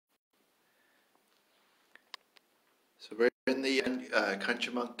So we're in the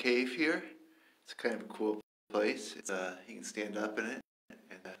Kunjamunk Cave here. It's kind of a cool place. It's you can stand up in it,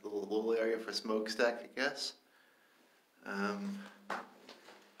 and a little area for smokestack, I guess. Um,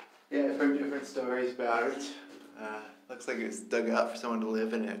 yeah, I've heard different stories about it. Looks like it's dug out for someone to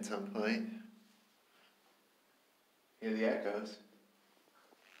live in it at some point. Hear the echoes.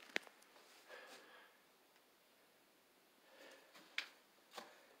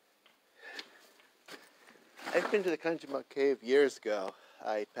 I've been to the Kunjamunk Cave years ago.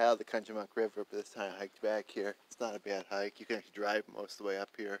 I paddled the Kunjamunk River, but this time I hiked back here. It's not a bad hike. You can actually drive most of the way up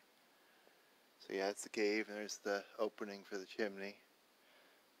here. So yeah, it's the cave, and there's the opening for the chimney.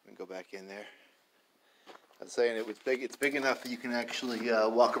 We can go back in there. I was saying it's big enough that you can actually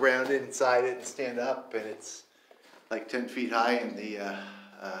walk around inside it and stand up, and it's like 10 feet high in the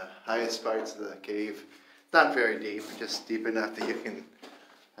highest parts of the cave. It's not very deep, just deep enough that you can,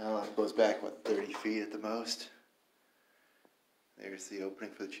 I don't know, it goes back, what, 30 feet at the most. There's the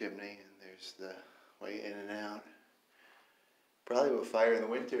opening for the chimney, and there's the way in and out. Probably with fire in the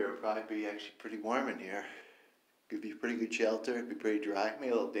winter, it would probably be actually pretty warm in here. Could be pretty good shelter, it'd be pretty dry,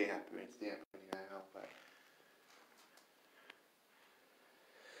 maybe a little damp. I mean, it's damp now, but...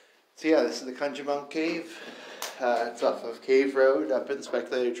 So yeah, this is the Kunjamunk Cave. It's off of Cave Road up in the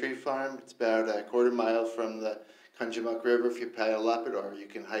Speculator Tree Farm. It's about a quarter mile from the Kunjamunk River if you paddle up it, or you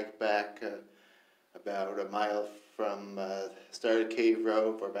can hike back about a mile from the start of Cave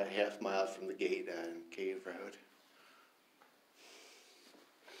Road, or about a half mile from the gate on Cave Road.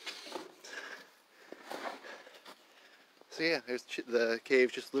 So yeah, there's the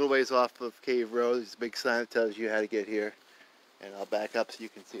cave just a little ways off of Cave Road. There's a big sign that tells you how to get here. And I'll back up so you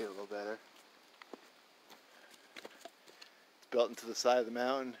can see it a little better. It's built into the side of the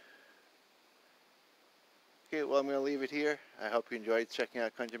mountain. Okay, well, I'm going to leave it here. I hope you enjoyed checking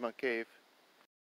out Kunjamunk Cave.